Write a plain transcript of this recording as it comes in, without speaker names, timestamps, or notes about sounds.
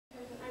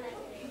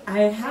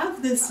I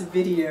have this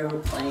video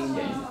playing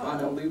on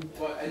a loop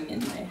in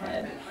my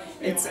head.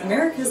 It's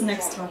America's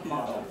Next Top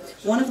Model.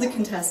 One of the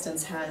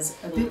contestants has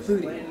a big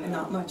booty and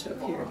not much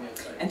up here.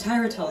 And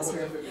Tyra tells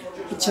her,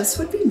 it just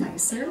would be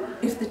nicer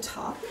if the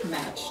top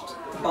matched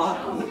the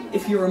bottom,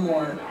 if you were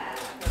more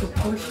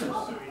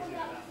proportional.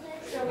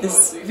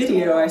 This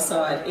video I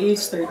saw at age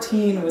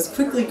 13 was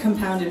quickly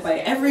compounded by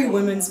every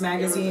women's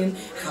magazine.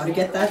 How to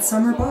get that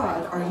summer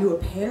bod? Are you a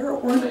pear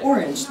or an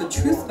orange? The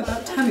truth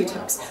about tummy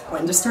tucks.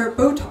 When to start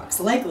Botox.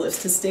 Leg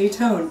lifts to stay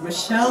toned.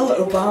 Michelle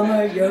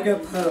Obama yoga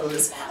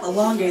pose.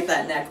 Elongate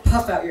that neck.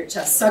 Puff out your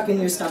chest. Suck in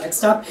your stomach.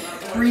 Stop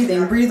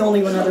breathing. Breathe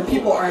only when other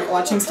people aren't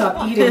watching.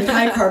 Stop eating.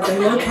 High carb,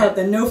 then low carb,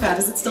 then no fat.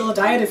 Is it still a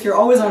diet if you're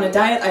always on a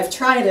diet? I've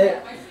tried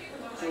it.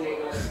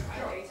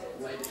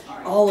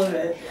 All of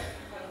it.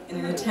 In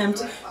an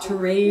attempt to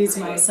raise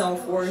my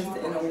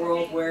self-worth in a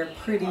world where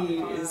pretty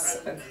is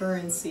a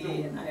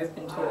currency, and I've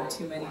been told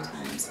too many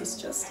times it's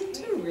just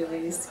into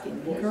really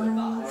skinny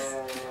girls.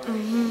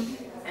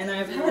 And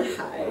I've had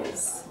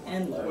highs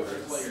and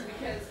lows.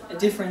 A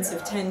difference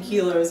of 10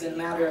 kilos in a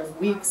matter of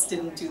weeks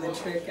didn't do the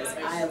trick, as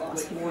I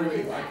lost more and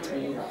he liked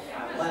me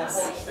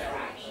less.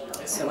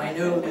 So I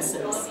know this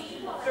is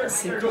a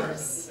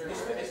sickness.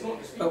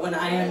 But when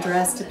I am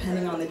dressed,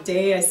 depending on the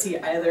day, I see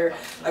either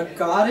a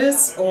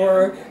goddess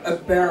or a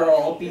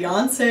barrel,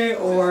 Beyonce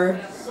or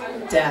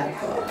dad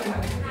bod.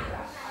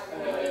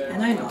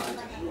 And I nod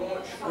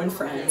when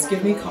friends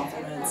give me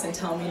compliments and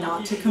tell me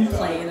not to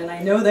complain, and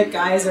I know that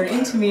guys are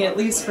into me at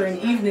least for an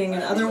evening.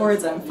 In other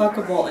words, I'm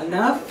fuckable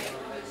enough.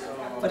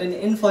 But an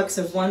influx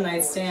of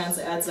one-night stands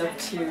adds up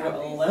to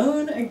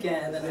alone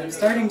again, and I'm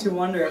starting to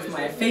wonder if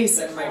my face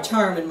and my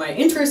charm and my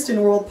interest in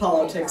world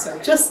politics are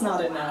just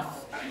not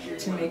enough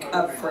to make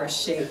up for a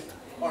shape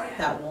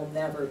that will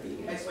never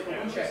be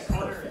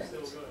perfect.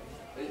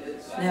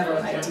 Never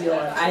ideal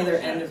at either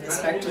end of the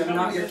spectrum.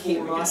 Not your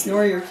Kate Moss,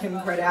 nor your Kim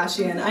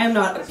Kardashian. I am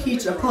not a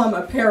peach, a plum,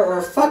 a pear, or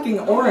a fucking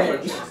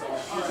orange.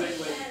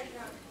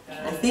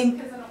 I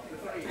think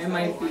I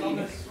might be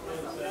a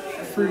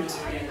fruit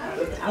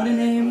without a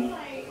name.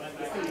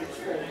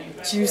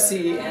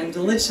 Juicy and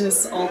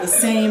delicious all the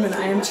same, and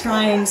I am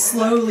trying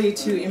slowly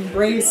to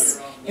embrace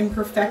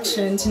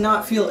imperfection, to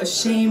not feel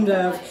ashamed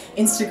of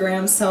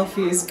Instagram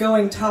selfies,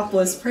 going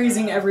topless,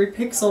 praising every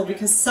pixel,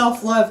 because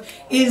self-love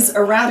is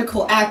a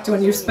radical act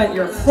when you've spent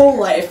your whole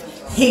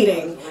life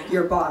hating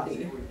your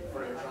body.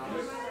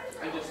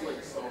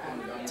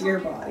 Dear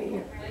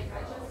body,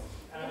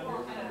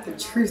 the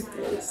truth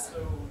is,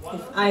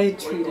 if I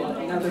treated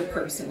another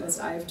person as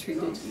I have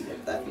treated you,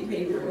 that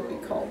behavior would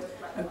be called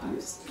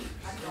abuse.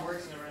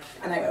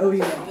 And I owe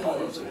you an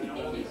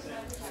apology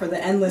for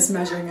the endless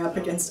measuring up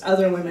against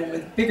other women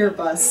with bigger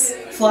busts,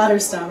 flatter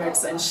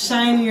stomachs, and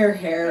shinier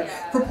hair.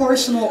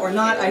 Proportional or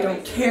not, I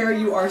don't care.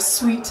 You are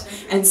sweet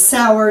and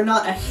sour,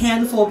 not a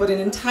handful, but an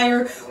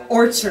entire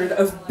orchard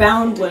of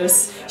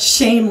boundless,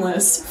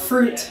 shameless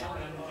fruit.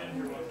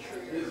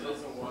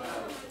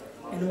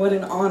 And what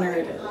an honor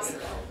it is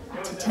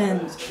to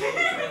tend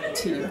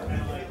to you.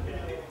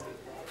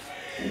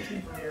 Thank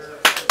you.